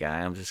said to the guy.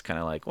 I'm just kind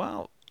of like,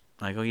 well,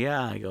 I go,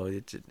 yeah, I go,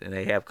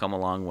 they have come a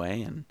long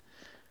way, and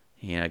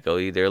I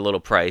go, they're a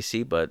little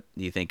pricey, but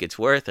do you think it's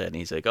worth it? And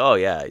he's like, oh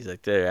yeah, he's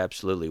like, they're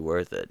absolutely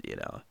worth it,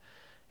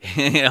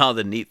 all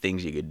the neat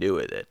things you could do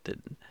with it,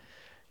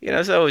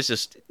 and so it was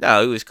just,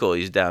 no, it was cool.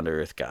 He's a down to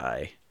earth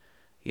guy,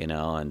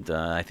 and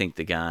I think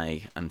the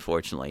guy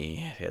unfortunately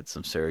had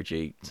some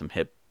surgery, some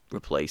hip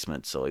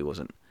replacement, so he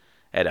wasn't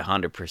at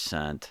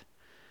 100%.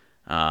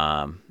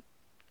 Um,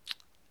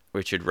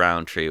 Richard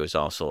Roundtree was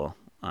also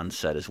on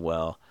set as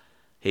well.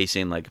 He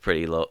seemed like a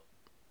pretty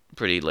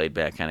laid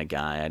back kind of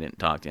guy. I didn't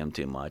talk to him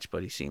too much,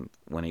 but he seemed,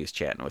 when he was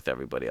chatting with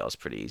everybody else,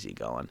 pretty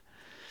easygoing.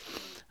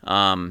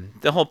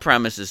 The whole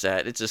premise is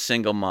that it's a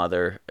single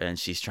mother, and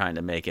she's trying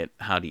to make it.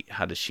 How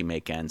does she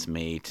make ends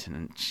meet?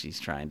 And she's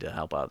trying to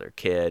help out her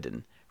kid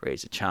and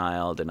raise a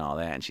child and all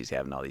that, and she's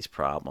having all these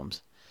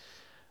problems.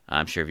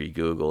 I'm sure if you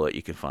Google it,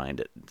 you can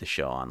find the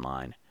show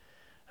online.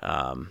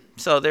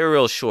 So they're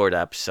real short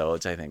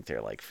episodes. I think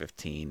they're like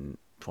 15,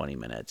 20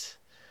 minutes.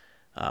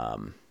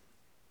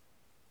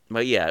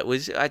 But yeah, it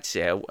was. I'd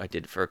say I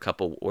did it for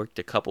worked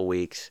a couple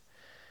weeks.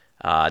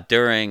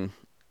 During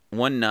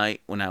one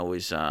night when I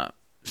was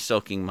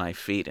soaking my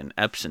feet in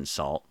Epsom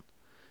salt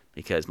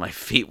because my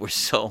feet were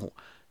so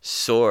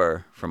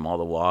sore from all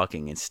the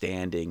walking and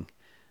standing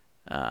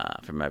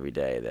from every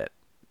day that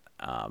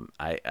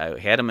I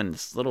had them in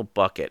this little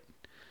bucket,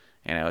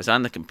 and I was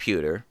on the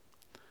computer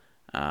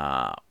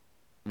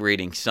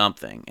reading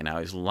something, and I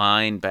was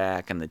lying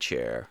back in the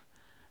chair,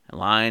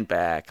 lying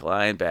back,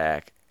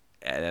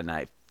 and then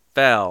I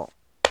fell,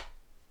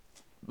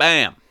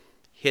 bam,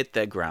 hit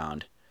the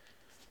ground,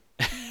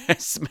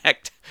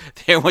 smacked.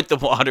 There went the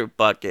water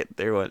bucket,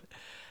 there went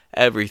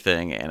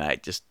everything, and I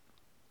just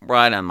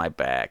right on my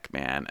back,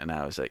 man, and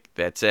I was like,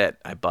 that's it,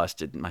 I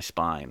busted my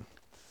spine.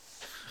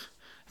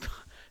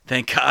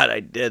 Thank God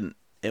I didn't.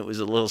 It was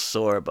a little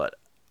sore, but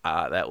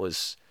that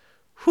was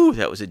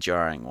a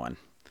jarring one.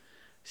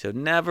 So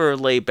never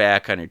lay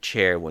back on your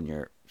chair when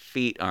your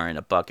feet are in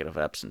a bucket of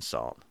Epsom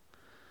salt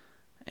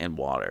and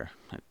water.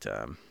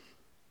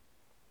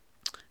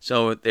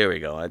 So there we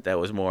go. That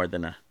was more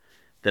than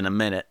a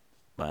minute,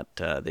 but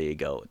there you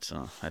go.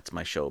 That's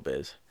my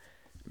showbiz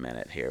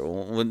minute here.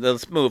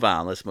 Let's move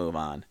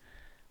on.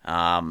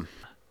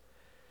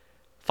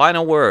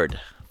 Final word.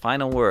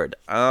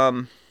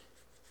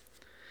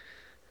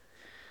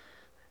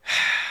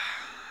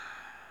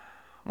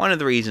 One of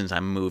the reasons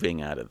I'm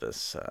moving out of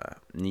this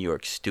New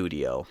York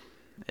studio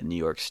in New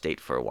York State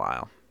for a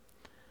while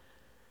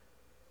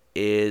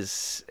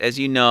is, as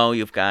you know,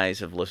 you guys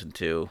have listened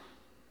to,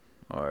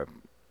 or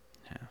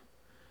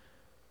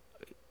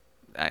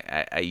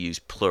I use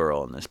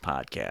plural in this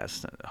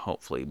podcast.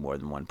 Hopefully more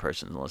than one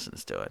person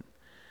listens to it.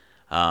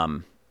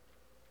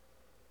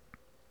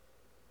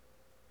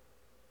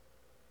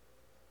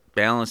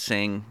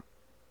 Balancing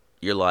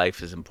your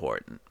life is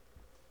important.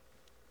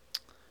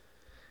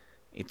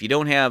 If you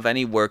don't have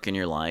any work in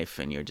your life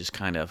and you're just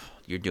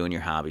you're doing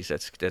your hobbies,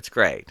 that's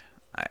great.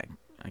 I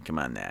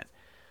commend that.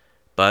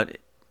 But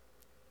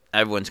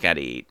everyone's got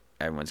to eat.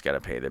 Everyone's got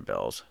to pay their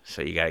bills.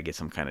 So you got to get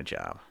some kind of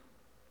job,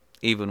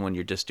 even when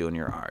you're just doing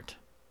your art.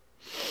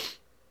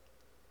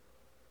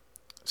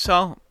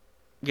 So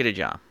get a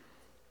job.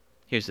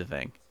 Here's the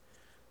thing.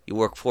 You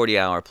work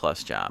 40-hour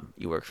plus job.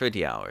 You work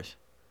 50 hours.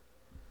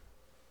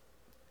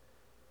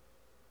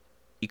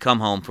 You come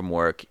home from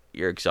work.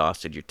 You're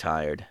exhausted. You're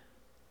tired.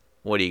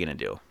 What are you going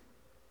to do?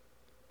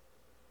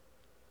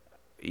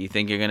 You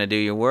think you're going to do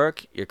your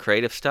work, your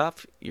creative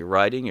stuff, your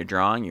writing, your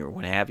drawing, your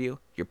what have you,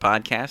 your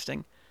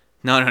podcasting?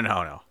 No.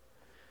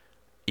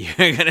 You're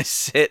going to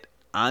sit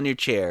on your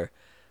chair,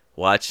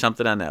 watch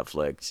something on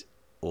Netflix,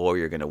 or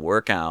you're going to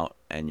work out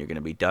and you're going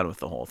to be done with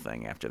the whole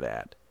thing after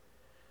that.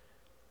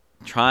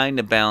 Trying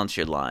to balance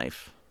your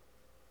life.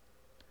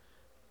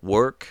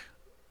 Work,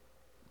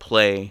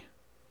 play,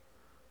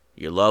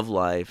 your love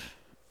life,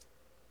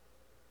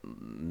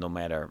 no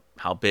matter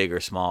how big or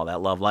small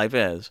that love life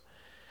is,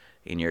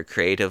 in your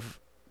creative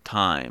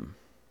time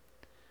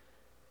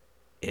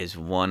is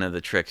one of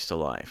the tricks to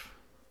life.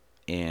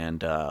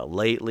 And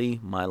lately,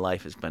 my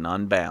life has been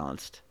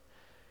unbalanced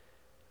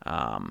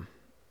um,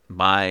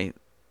 by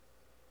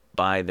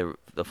the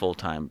full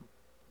time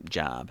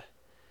job.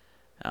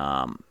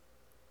 Um,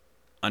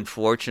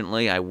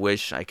 Unfortunately, I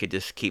wish I could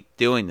just keep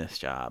doing this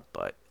job,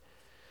 but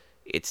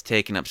it's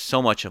taken up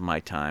so much of my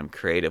time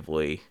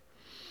creatively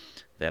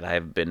that I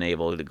haven't been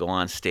able to go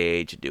on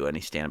stage, do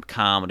any stand up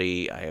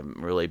comedy. I haven't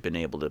really been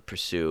able to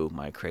pursue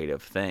my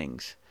creative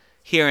things.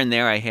 Here and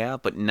there I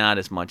have, but not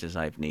as much as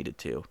I've needed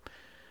to.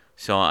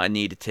 So I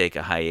need to take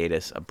a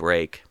hiatus, a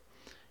break,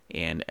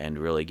 and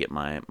really get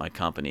my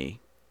company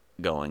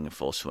going in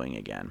full swing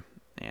again.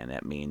 And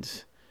that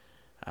means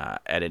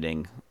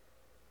editing,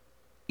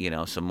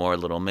 some more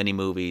little mini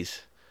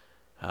movies,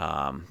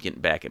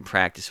 getting back in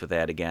practice with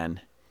that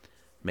again,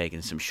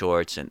 making some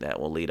shorts, and that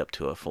will lead up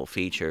to a full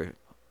feature,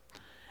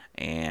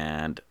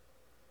 and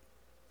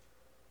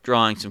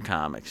drawing some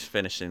comics,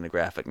 finishing the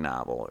graphic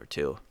novel or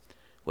two,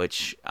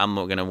 which I'm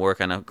going to work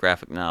on a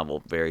graphic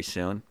novel very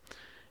soon,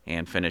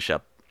 and finish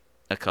up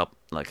a couple,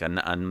 like a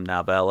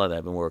novella that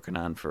I've been working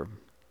on for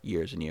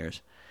years and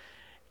years.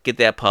 Get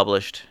that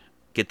published,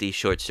 get these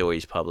short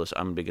stories published.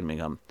 I'm going to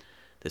become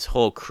this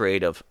whole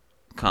creative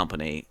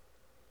company,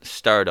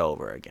 start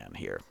over again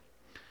here.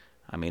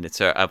 I mean,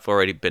 I've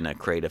already been a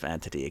creative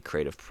entity, a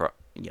creative,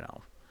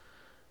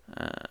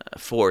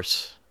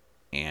 force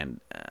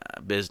and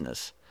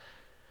business,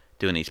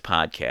 doing these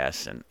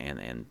podcasts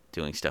and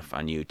doing stuff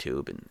on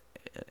YouTube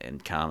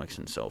and comics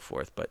and so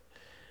forth. But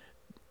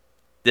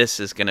this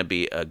is going to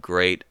be a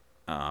great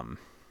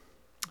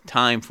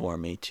time for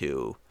me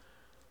to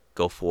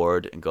go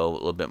forward and go a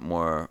little bit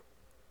more,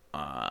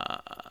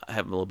 have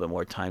a little bit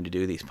more time to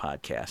do these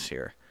podcasts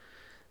here,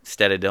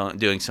 instead of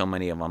doing so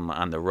many of them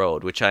on the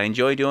road, which I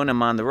enjoy doing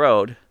them on the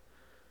road,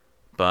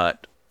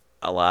 but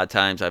a lot of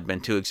times I've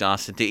been too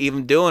exhausted to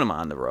even doing them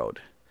on the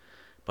road.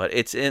 But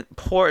it's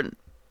important.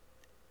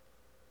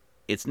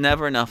 It's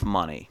never enough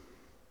money.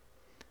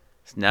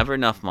 It's never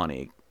enough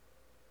money.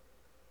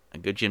 A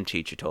good gym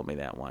teacher told me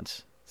that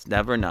once. It's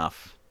never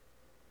enough.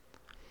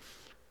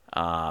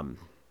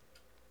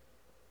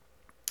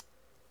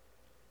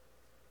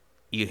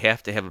 You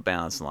have to have a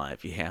balanced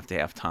life. You have to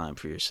have time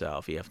for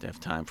yourself. You have to have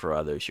time for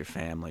others, your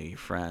family, your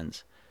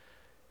friends.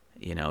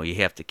 You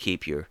have to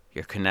keep your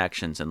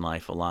connections in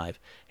life alive.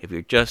 If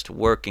you're just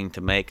working to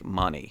make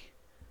money,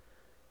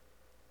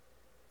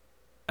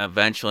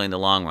 eventually in the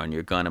long run,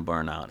 you're going to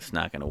burn out. It's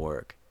not going to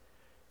work.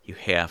 You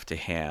have to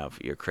have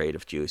your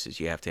creative juices.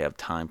 You have to have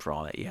time for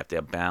all that. You have to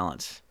have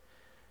balance.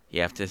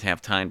 You have to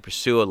have time to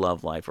pursue a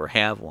love life or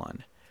have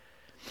one.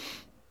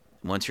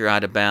 Once you're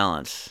out of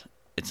balance,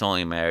 it's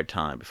only a matter of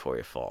time before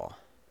you fall.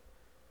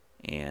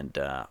 And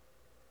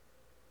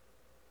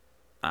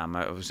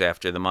I was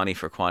after the money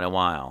for quite a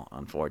while,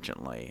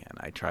 unfortunately, and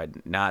I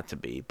tried not to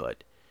be,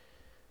 but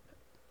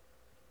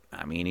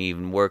I mean,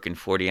 even working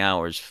 40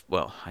 hours,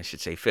 well, I should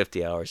say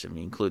 50 hours if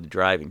you include the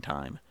driving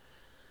time,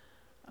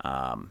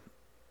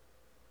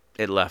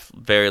 it left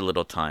very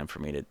little time for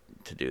me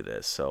to do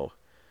this. So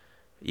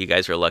you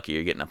guys are lucky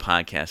you're getting a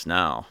podcast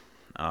now.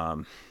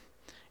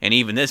 And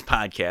even this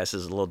podcast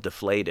is a little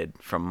deflated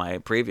from my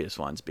previous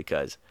ones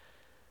because,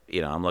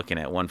 I'm looking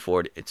at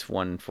 1:40. It's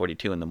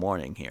 1:42 in the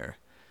morning here.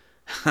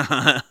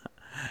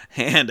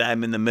 And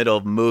I'm in the middle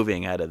of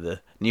moving out of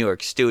the New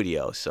York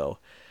studio, so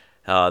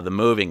the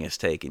moving is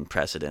taking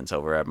precedence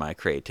over my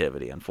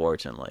creativity,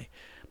 unfortunately.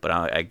 But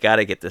I got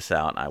to get this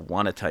out. I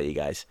want to tell you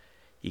guys,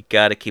 you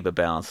got to keep a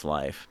balanced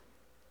life.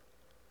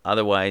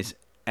 Otherwise,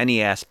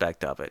 any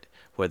aspect of it,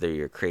 whether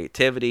your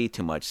creativity,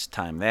 too much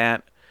time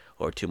that,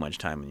 or too much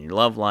time in your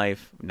love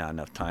life, not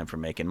enough time for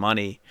making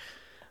money,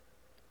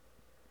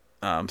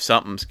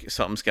 something's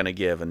going to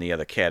give in the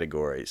other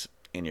categories,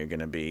 and you're going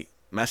to be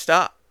messed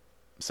up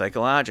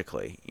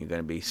psychologically. You're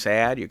going to be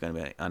sad. You're going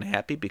to be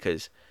unhappy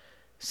because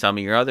some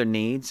of your other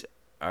needs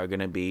are going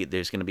to be,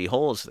 there's going to be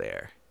holes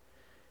there.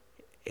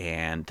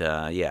 And,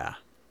 yeah.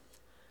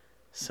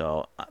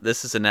 So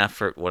this is an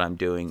effort. What I'm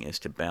doing is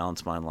to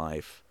balance my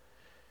life.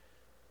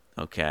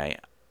 Okay.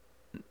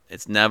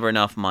 It's never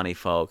enough money,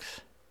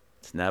 folks.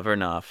 It's never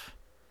enough.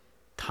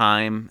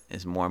 Time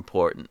is more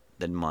important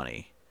than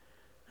money.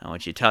 I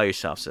want you to tell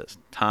yourself this.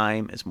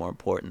 Time is more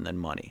important than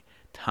money.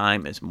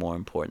 Time is more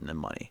important than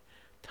money.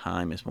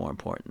 Time is more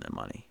important than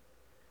money.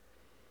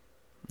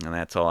 And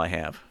that's all I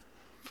have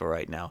for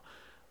right now.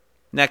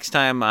 Next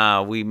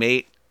time we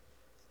meet,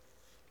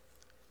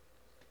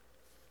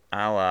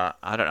 I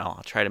don't know.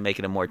 I'll try to make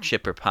it a more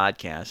chipper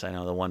podcast. I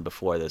know the one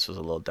before this was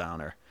a little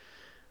downer,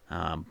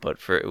 but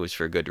it was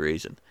for a good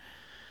reason.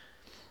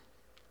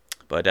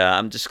 But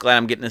I'm just glad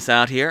I'm getting this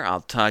out here.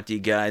 I'll talk to you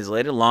guys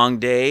later. Long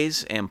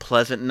days and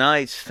pleasant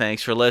nights.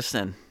 Thanks for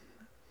listening.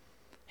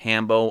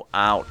 Hambo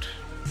out.